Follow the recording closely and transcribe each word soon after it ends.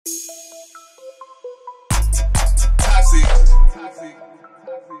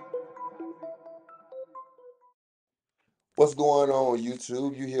What's going on,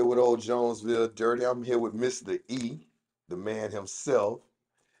 YouTube? You here with old Jonesville Dirty. I'm here with Mr. E, the man himself.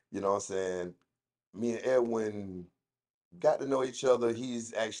 You know what I'm saying? Me and Edwin got to know each other.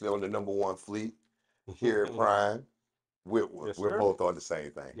 He's actually on the #1 fleet here at Prime. We're, Yes, we're sir. both on the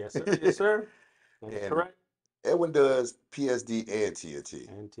same thing. Yes, sir. Yes, sir. That's And correct. Edwin does PSD and TNT.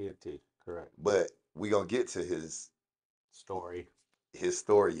 And TNT. Correct. But we're gonna get to Story. his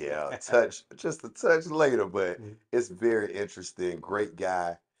story, yeah, touch just a touch later, but Mhm. it's very interesting. Great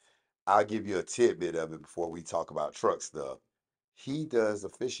guy. I'll give you a tidbit of it before we talk about truck stuff. He does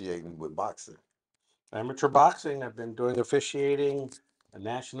officiating with boxing. Amateur boxing. I've been doing officiating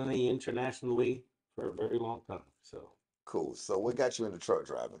nationally, internationally for a very long time. Cool. So what got you into truck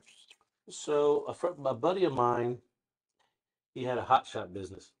driving? A buddy of mine, he had a hot shot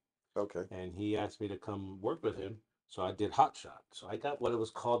business, Okay. and he asked me to come work with him. So I did hot shot. So I got what it was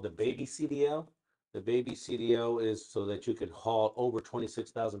called the baby CDL. The baby CDL is so that you can haul over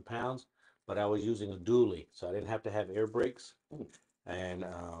 26,000 pounds, but I was using a dually, so I didn't have to have air brakes, Mm. and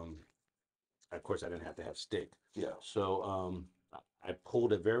of course I didn't have to have stick. Yeah. So I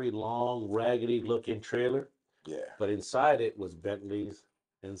pulled a very long, raggedy looking trailer, Yeah. but inside it was Bentleys.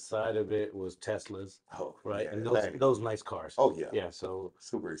 Inside of it was Teslas, Oh, right? yeah. And Atlantic. those nice cars. Oh, yeah. Yeah, so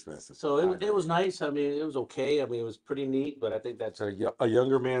Super expensive. so it was nice. I mean, it was okay. I mean, it was pretty neat, but I think that's a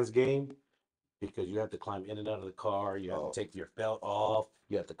younger man's game because you have to climb in and out of the car. You have Oh, to take your belt off.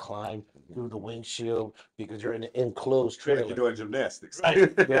 You have to climb mhm. through the windshield because you're in an enclosed Like trailer. you're doing gymnastics. Right.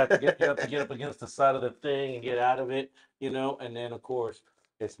 You have to get up against the side of the thing and get out of it, and then of course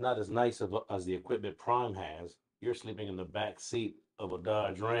it's not as nice as the equipment Prime has. You're sleeping in the back seat of a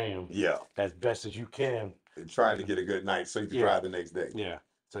Dodge Ram Yeah. as best as you can. And trying to get a good night so you can Yeah. drive the next day. Yeah.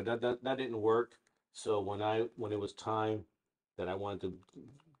 So that didn't work. So when it was time that I wanted to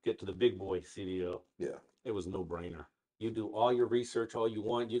get to the big boy CDO, Yeah. it was no brainer. You do all your research all you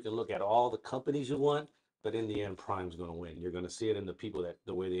want. You can look at all the companies you want, but in the end, Prime's going to win. You're going to see it in the people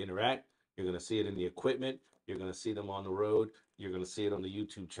the way they interact. You're going to see it in the equipment. You're going to see them on the road. You're going to see it on the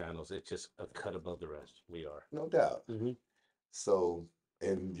YouTube channels. It's just a cut above the rest. We are. No doubt. Hmm. So,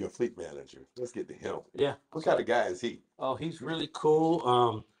 and your fleet manager, let's get to him. Yeah. What kind of guy is he? Oh, he's really cool.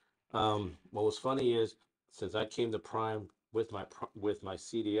 What was funny is since I came to Prime with my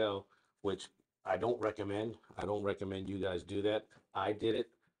CDL, which I don't recommend you guys do that. I did it.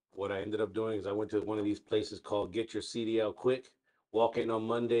 What I ended up doing is I went to one of these places called Get Your CDL Quick. Walk in on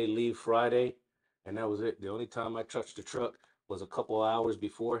Monday, leave Friday, and that was it. The only time I touched the truck was a couple hours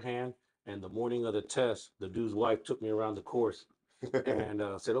beforehand, and the morning of the test, the dude's wife took me around the course and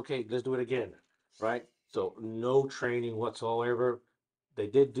said, "Okay, let's do it again." Right? So no training whatsoever. They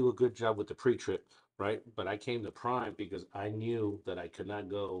did do a good job with the pre-trip, right? But I came to Prime because I knew that I could not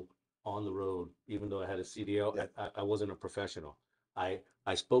go on the road, even though I had a CDL. Yeah. I wasn't a professional. I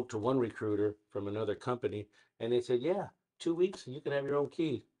spoke to one recruiter from another company, and they said, "Yeah, 2 weeks, and you can have your own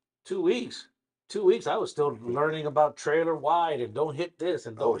key." 2 weeks. 2 weeks. I was still learning about trailer wide and don't hit this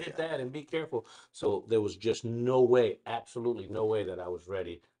and Oh, don't hit yeah. that and be careful. So there was just no way, absolutely no way that I was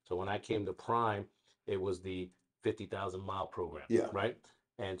ready. So when I came to Prime, it was the 50,000 mile program, Yeah. right?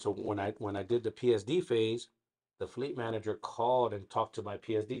 And so when I did the PSD phase, the fleet manager called and talked to my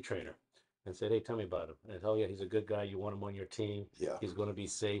PSD trainer and said, "Hey, tell me about him." And oh yeah, he's a good guy. You want him on your team. Yeah. He's going to be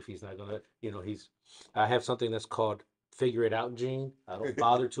safe. He's not going to, I have something that's called figure it out gene. I don't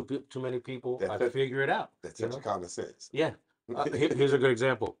bother too many people. I figure it out. That's such a common sense. Yeah. Here's a good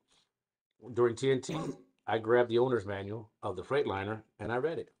example. During TNT, I grabbed the owner's manual of the Freightliner and I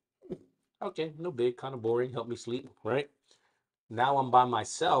read it. Okay, no big, kind of boring, help me sleep, right? Now I'm by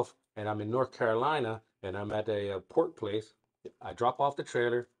myself and I'm in North Carolina and I'm at a port place. I drop off the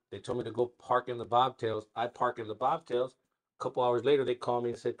trailer. They told me to go park in the bobtails. I park in the bobtails. A couple hours later, they called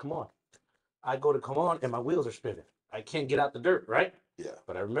me and said, "Come on." I go to come on and my wheels are spinning. I can't get out the dirt, right? Yeah.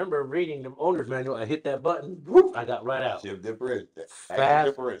 But I remember reading the owner's manual. I hit that button. Whoop, I got right out. Shift differential. Fast,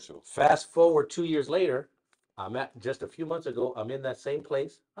 differential. fast forward 2 years later, I'm at just a few months ago. I'm in that same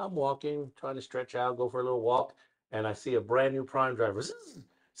place. I'm walking, trying to stretch out, go for a little walk, and I see a brand new Prime driver.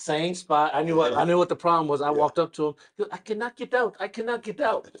 Same spot. I knew what the problem was. I walked up to him. He goes, "I cannot get out. I cannot get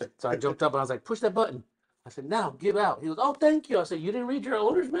out." So I jumped up and I was like, "Push that button." I said, "Now give out." He goes, "Oh, thank you." I said, "You didn't read your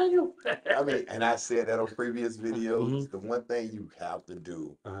owner's manual?" I mean, and I said that on previous videos. Mhm. The one thing you have to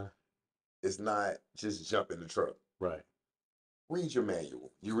do is not just jump in the truck. Right. Read your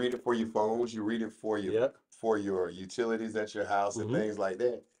manual. You read it for your phones. You read it for your utilities at your house and things like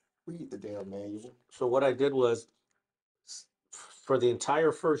that. Read the damn manual. So what I did was, for the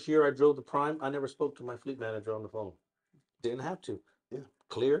entire first year I drove the Prime, I never spoke to my fleet manager on the phone. Didn't have to. Yeah.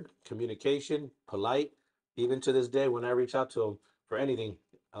 Clear communication, polite. Even to this day, when I reach out to him for anything,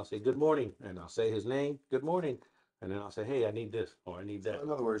 I'll say good morning, and I'll say his name, good morning, and then I'll say, hey, I need this or I need So that. in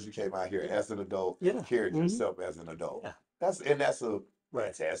other words, you came out here Yeah, as an adult, yeah, carried yourself as an adult. yeah, That's a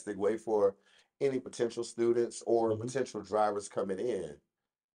right. fantastic way for any potential students or hmm potential drivers coming in.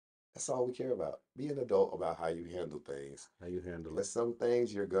 That's all we care about. Be an adult about how you handle things. How you handle it. There's some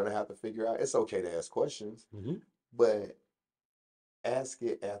things you're gonna have to figure out. It's okay to ask questions, hmm but ask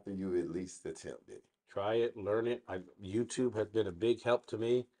it after you at least attempted. Try it, learn it. YouTube has been a big help to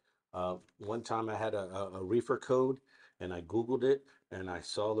me. One time I had a reefer code and I Googled it and I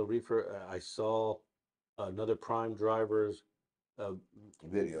saw the reefer, I saw another prime driver's uh,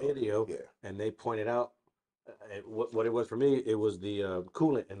 Video. video Yeah. and they pointed out what it was for me. It was the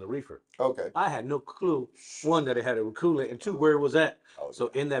coolant in the reefer. Okay. I had no clue, one, that it had a coolant, and two, where it was at. Oh So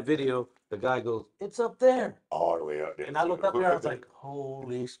yeah. in that video, the guy goes, it's up there. All the way up there And I looked up there, I was too. like,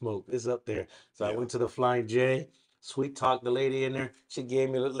 holy smoke, it's up there. So I Yeah. went to the Flying J, sweet talked the lady in there. She gave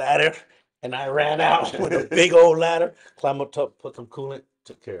me the ladder, and I ran out with a big old ladder, climbed up top, put some coolant,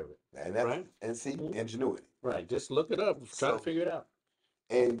 took care of it. And that's Right? and see, Mhm. ingenuity. Right. Just look it up, try to So figure it out.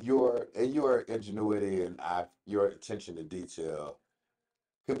 and your ingenuity and your attention to detail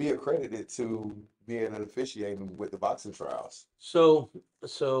could be accredited to being an officiating with the boxing trials. So,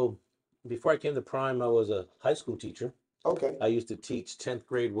 so before I came to Prime, I was a high school teacher. Okay. I used to teach 10th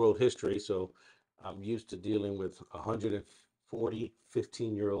grade world history, so I'm used to dealing with 140,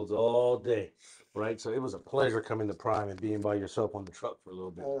 15-year-olds all day, right? So it was a pleasure coming to Prime and being by yourself on the truck for a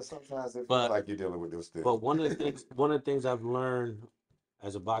little bit. Sometimes it feels But like you're dealing with those but students. one of the things I've learned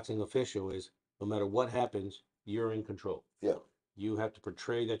as a boxing official is no matter what happens, you're in control. Yeah. You have to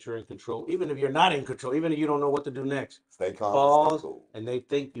portray that you're in control, even if you're not in control, even if you don't know what to do next. Stay calm and stay Pause, cool. and they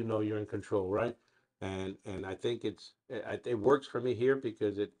think you know you're in control, right? And I think it works for me here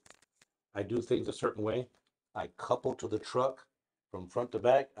because I do things a certain way. I couple to the truck from front to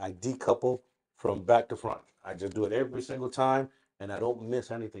back. I decouple from back to front. I just do it every single time, and I don't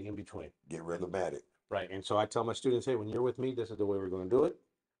miss anything in between. Get rhythmatic. Right. And so I tell my students, hey, when you're with me, this is the way we're going to do it.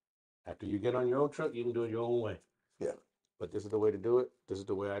 After you get on your own truck, you can do it your own way. Yeah. But this is the way to do it. This is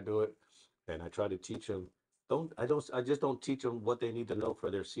the way I do it. And I try to teach them. I just don't teach them what they need to know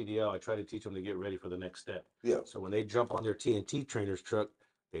for their CDL. I try to teach them to get ready for the next step. Yeah. So when they jump on their TNT trainer's truck,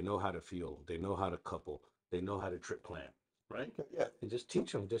 they know how to fuel. They know how to couple. They know how to trip plan. Right. Okay. Yeah. And just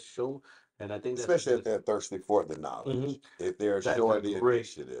teach them, just show 'em. And I think Especially if they're thirsty for the Mhm. knowledge. If they're That's a showing the great.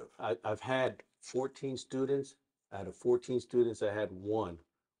 initiative. I've had 14 students. Out of 14 students, I had one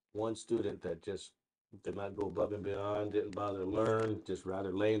student that just did not go above and beyond, didn't bother to learn, just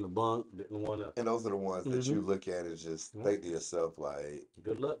rather lay in the bunk, didn't want to. And those are the ones that hmm you look at and just think to yourself, like,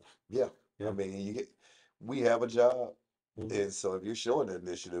 Good luck. yeah. I Yeah. mean, we have a job. hmm And so if you're showing the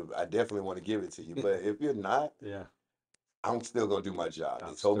initiative, I definitely want to give it to you. But if you're not, Yeah. I'm still gonna do my job. They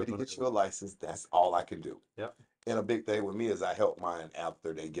I'm told still me to gonna get do you a it. license. That's all I can do. Yep. And a big thing with me is I help mine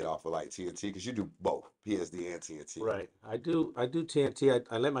after they get off of like TNT because you do both PSD and TNT. Right. I do TNT.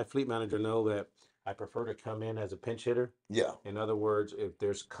 I let my fleet manager know that I prefer to come in as a pinch hitter. Yeah. In other words, if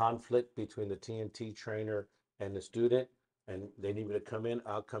there's conflict between the TNT trainer and the student, and they need me to come in,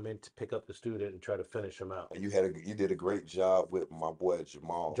 I'll come in to pick up the student and try to finish him out. And you did a great job with my boy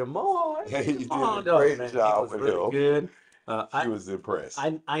Jamal. Jamal, hey, You did a Jamal, oh great man, he job was with really him. good. He was impressed.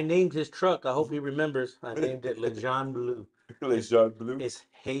 I named his truck. I hope he remembers. I named it Le Jean Bleu. Les It's Jean Blue. it's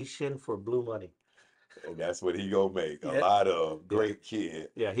Haitian for blue money. And that's what he gonna make. A Yeah, lot of yeah, great kid.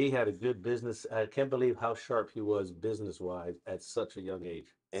 yeah. He had a good business. I can't believe how sharp he was business wise at such a young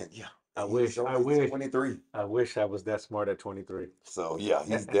age. And yeah, I he's wish, I only wish, 23. I wish I was that smart at 23. So yeah,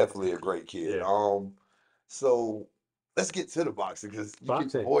 he's definitely a great kid. Yeah. So let's get to the boxing because you keep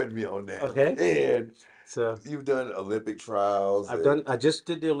Boxing. avoiding me on that. Okay. And So you've done Olympic trials and I just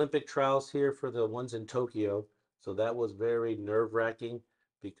did the Olympic trials here for the ones in Tokyo. So that was very nerve-wracking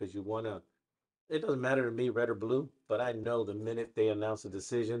because you want to, it doesn't matter to me, red or blue, but I know the minute they announce a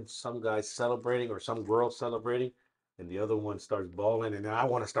decision, some guy's celebrating or some girl celebrating, and the other one starts bawling, and I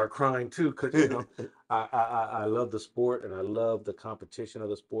want to start crying too, because I love the sport and I love the competition of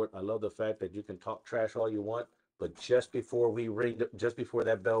the sport. I love the fact that you can talk trash all you want, but just before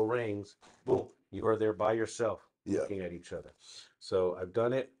that bell rings, boom, you are there by yourself yeah. looking at each other. So I've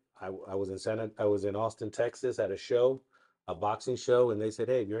done it. I was in Austin, Texas at a show, a boxing show, and they said,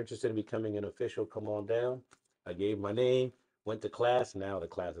 hey, if you're interested in becoming an official, come on down. I gave my name, went to class. Now the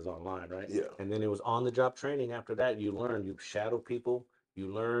class is online, right? Yeah. And then it was on the job training. After that, you learn, you shadow people,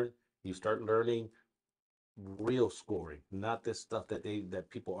 you learn, you start learning real scoring, not this stuff that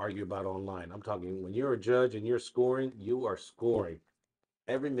people argue about online. I'm talking when you're a judge and you're scoring, you are scoring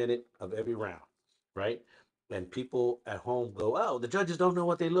every minute of every round. right? And people at home go, "Oh, the judges don't know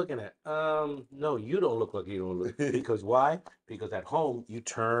what they're looking at." No, you don't look like you don't look. Because why? Because at home you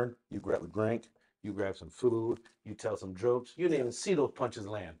turn, you grab a drink, you grab some food, you tell some jokes. You didn't Yeah. even see those punches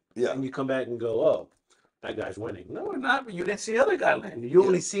land, Yeah. and you come back and go, "Oh, that guy's winning." No, we're not. But you didn't see the other guy land. You Yeah.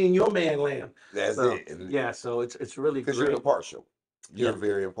 only seeing your man land. That's So it. And yeah, so it's really because you're great. impartial. You're Yeah,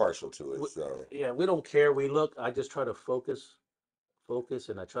 very impartial to it. we, So yeah, we don't care. We look. I just try to focus,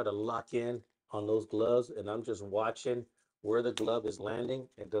 and I try to lock in on those gloves, and I'm just watching where the glove is landing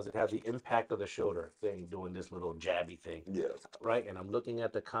and does it have the impact of the shoulder thing doing this little jabby thing, yeah. right? And I'm looking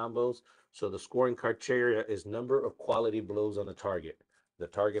at the combos. So the scoring criteria is number of quality blows on the target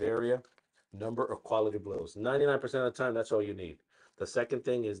area, number of quality blows. 99% of the time, that's all you need. The second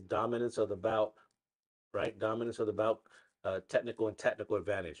thing is dominance of the bout, right? Dominance of the bout, technical and technical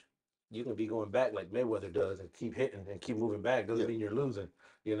advantage. You can be going back like Mayweather does and keep hitting and keep moving back. Doesn't Yeah. mean you're losing,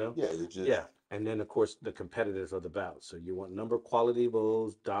 you know? Yeah. You just Yeah. And then, of course, the competitors of the bout. So you want number quality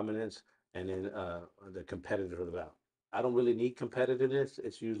blows, dominance, and then the competitor of the bout. I don't really need competitiveness.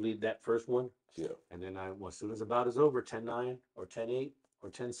 It's usually that first one. yeah. And then well, as soon as the bout is over, 10-9 or 10-8 or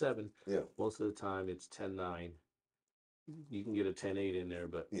 10-7, Yeah. most of the time it's 10-9. You can get a 10-8 in there,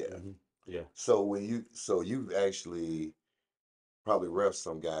 but Yeah. yeah. So you've actually probably ref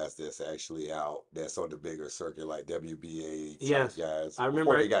some guys that's actually out that's on the bigger circuit like WBA type Yes, guys I before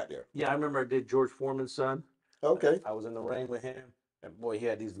remember. they got there. Yeah, I remember I did George Foreman's son. Okay. I was in the ring with him, and boy, he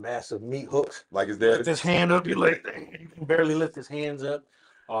had these massive meat hooks. Like his Lift dad. his hand up, you like you can barely lift his hands up.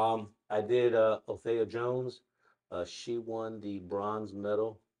 I did Althea Jones. She won the bronze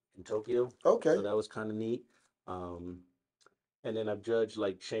medal in Tokyo, so Okay. that was kind of neat. Um, and then I've judged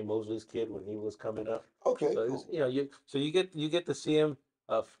like Shane Mosley's kid when he was coming up. Okay. So it's, Cool. you get to see him.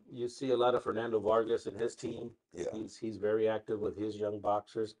 You see a lot of Fernando Vargas and his team. Yeah. He's very active with his young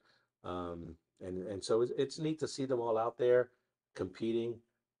boxers, and so it's neat to see them all out there competing.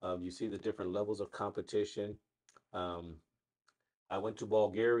 You see the different levels of competition. Um, I went to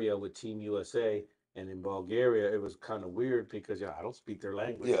Bulgaria with Team USA, and in Bulgaria it was kind of weird because yeah, I don't speak their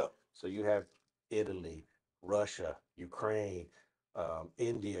language. Yeah. So you have Italy, Russia, Ukraine,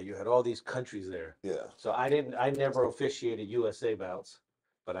 India. You had all these countries there. Yeah. So I never officiated USA bouts,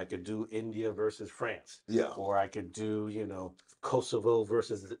 but I could do India versus France, Yeah. or I could do Kosovo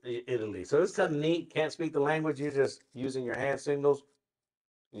versus Italy. So it's kind of neat. Can't speak the language. You're just using your hand signals.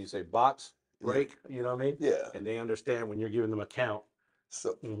 You say box, Yeah. break. You know what I mean? Yeah. And they understand when you're giving them a count.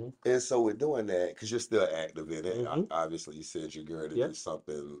 So Hmm. and so we're doing that because you're still active in it. Hmm. Obviously, you said you're going to Yeah, do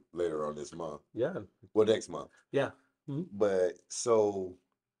something later on this month. yeah, Well, next month. yeah. Hmm. But so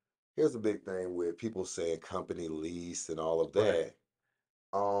here's the big thing with people saying company lease and all of Right.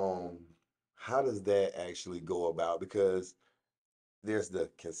 that. Um, how does that actually go about? Because there's the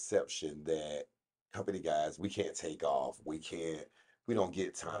conception that company guys, we can't take off. We don't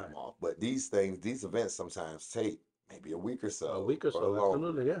get time Right. off. But these things, these events sometimes take maybe a week or A so week or or so, longer.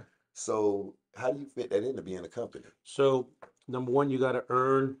 absolutely, yeah. So how do you fit that into being a company? So number one, you got to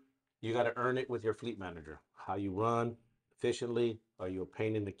earn it with your fleet manager. How you run efficiently? Are you a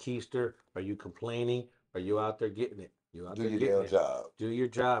pain in the keister? Are you complaining? Are you out there getting it? You out Do there your getting damn it. job. Do your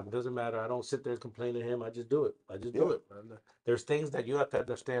job. It doesn't matter. I don't sit there and complain to him. I just do it. I just do Yeah. it. There's things that you have to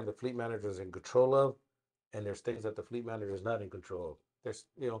understand the fleet manager is in control of, and there's things that the fleet manager is not in control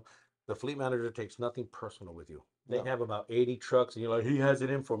of. The fleet manager takes nothing personal with you. They No. have about 80 trucks, and you're like, he has it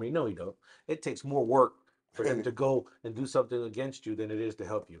in for me. No, he don't. It takes more work for them to go and do something against you than it is to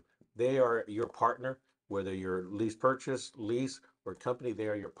help you. They are your partner, whether you're lease purchase, lease, or company, they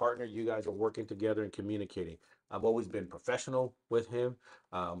are your partner. You guys are working together and communicating. I've always been professional with him.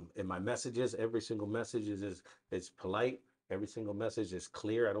 In my messages, every single message is polite. Every single message is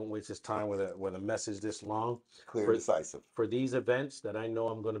clear. I don't waste his time with a message this long. Clear and For decisive. for these events that I know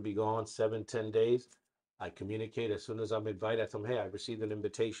I'm going to be gone 7, 10 days, I communicate as soon as I'm invited. I tell them, hey, I received an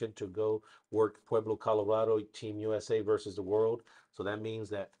invitation to go work Pueblo, Colorado, Team USA versus the world. So that means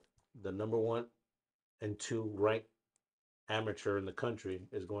that the number 1 and 2 ranked amateur in the country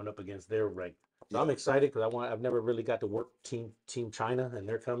is going up against their rank. So I'm Yeah. excited because I've never really got to work Team China, and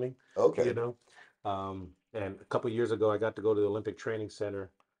they're coming. You Okay. know, and a couple years ago I got to go to the Olympic Training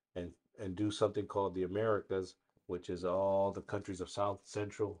Center and do something called the Americas, which is all the countries of South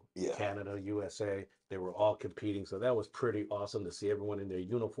Central Yeah. Canada, USA. They were all competing, so that was pretty awesome to see everyone in their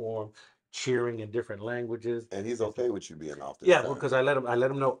uniform cheering in different languages. And he's And okay with you being off this yeah, time. because I let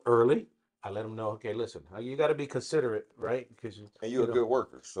him know early. I let him know, okay, listen, you got to be considerate, right? Because And you're you a know, good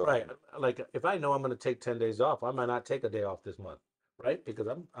worker. So right? Like if I know I'm going to take 10 days off, I might not take a day off this month, right? Because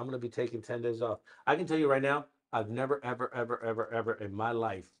I'm going to be taking 10 days off. I can tell you right now, I've never ever ever ever ever in my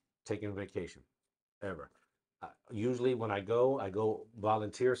life taken vacation. ever. Usually when I go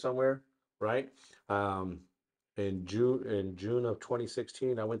volunteer somewhere, right? Um, in June of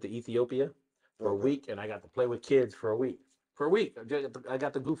 2016, I went to Ethiopia for a Okay. week, and I got to play with kids for a week. For a week, I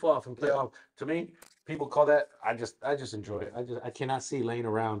got to goof off and play. Yeah. To me, people call that. I just enjoy it. I cannot see laying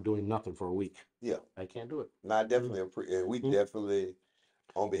around doing nothing for a week. Yeah. I can't do it. No, I Mm, definitely and we mm, definitely,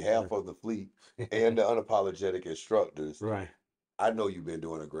 on behalf mm. of the fleet and the unapologetic instructors, Right. I know you've been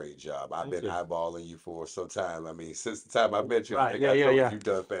doing a great job. I've Thank been you. eyeballing you for some time. I mean, since the time I met you, Right. like Yeah. I Yeah. told you, Yeah. you've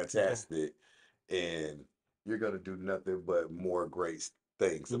done Yeah. fantastic, and you're gonna do nothing but more great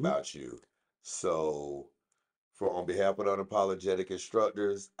things Hmm. about you. So, for on behalf of the unapologetic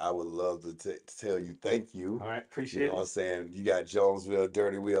instructors, I would love to tell you thank you. All right. You know Appreciate what it. I'm saying? You got Jonesville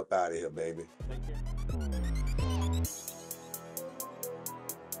Dirty. We up out of here, baby. Thank you.